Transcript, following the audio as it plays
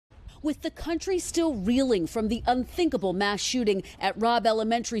With the country still reeling from the unthinkable mass shooting at Robb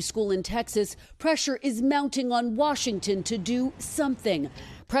Elementary School in Texas, pressure is mounting on Washington to do something.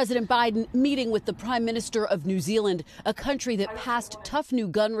 President Biden meeting with the Prime Minister of New Zealand, a country that passed tough new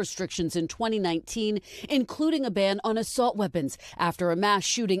gun restrictions in 2019, including a ban on assault weapons after a mass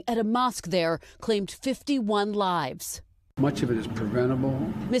shooting at a mosque there claimed 51 lives. Much of it is preventable.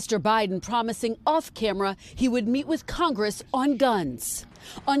 Mr. Biden promising off camera he would meet with Congress on guns.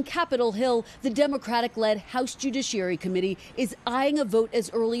 On Capitol Hill, the Democratic-led House Judiciary Committee is eyeing a vote as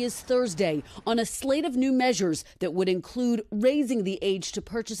early as Thursday on a slate of new measures that would include raising the age to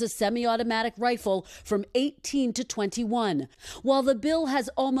purchase a semi-automatic rifle from 18 to 21. While the bill has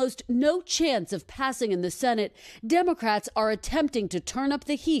almost no chance of passing in the Senate, Democrats are attempting to turn up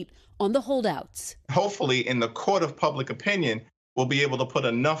the heat on the holdouts. Hopefully, in the court of public opinion, we'll be able to put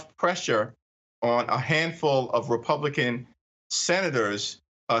enough pressure on a handful of Republican senators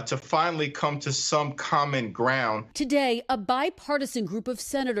to finally come to some common ground. Today, a bipartisan group of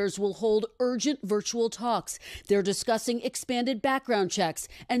senators will hold urgent virtual talks. They're discussing expanded background checks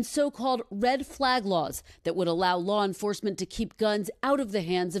and so-called red flag laws that would allow law enforcement to keep guns out of the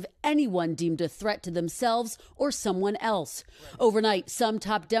hands of anyone deemed a threat to themselves or someone else. Overnight, some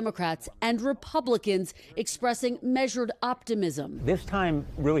top Democrats and Republicans expressing measured optimism. This time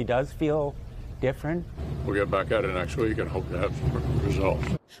really does feel different. We'll get back at it next week and hope to have some results.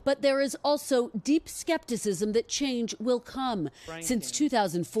 But there is also deep skepticism that change will come. Since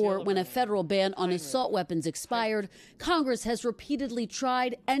 2004, when a federal ban on assault weapons expired, Congress has repeatedly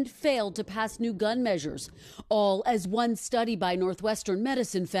tried and failed to pass new gun measures. All as one study by Northwestern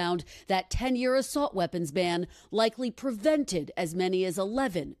Medicine found that 10-year assault weapons ban likely prevented as many as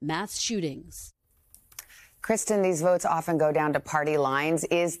 11 mass shootings. Kristen, these votes often go down to party lines.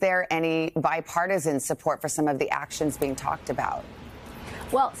 Is there any bipartisan support for some of the actions being talked about?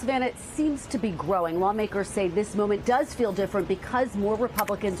 Well, Savannah, it seems to be growing. Lawmakers say this moment does feel different because more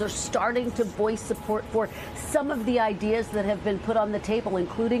Republicans are starting to voice support for some of the ideas that have been put on the table,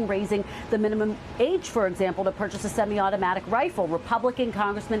 including raising the minimum age, for example, to purchase a semi-automatic rifle. Republican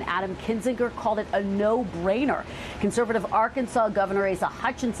Congressman Adam Kinzinger called it a no-brainer. Conservative Arkansas Governor Asa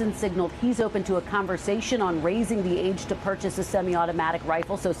Hutchinson signaled he's open to a conversation on raising the age to purchase a semi-automatic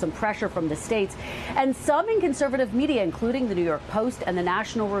rifle, so some pressure from the states. And some in conservative media, including the New York Post and the National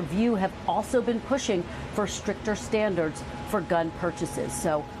Review, have also been pushing for stricter standards for gun purchases.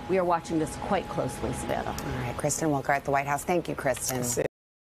 So we are watching this quite closely, Savannah. All right, Kristen Welker at the White House. Thank you, Kristen.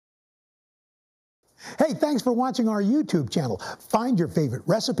 Hey, thanks for watching our YouTube channel. Find your favorite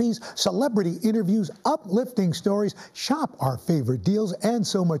recipes, celebrity interviews, uplifting stories, shop our favorite deals, and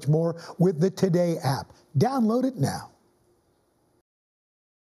so much more with the Today app. Download it now.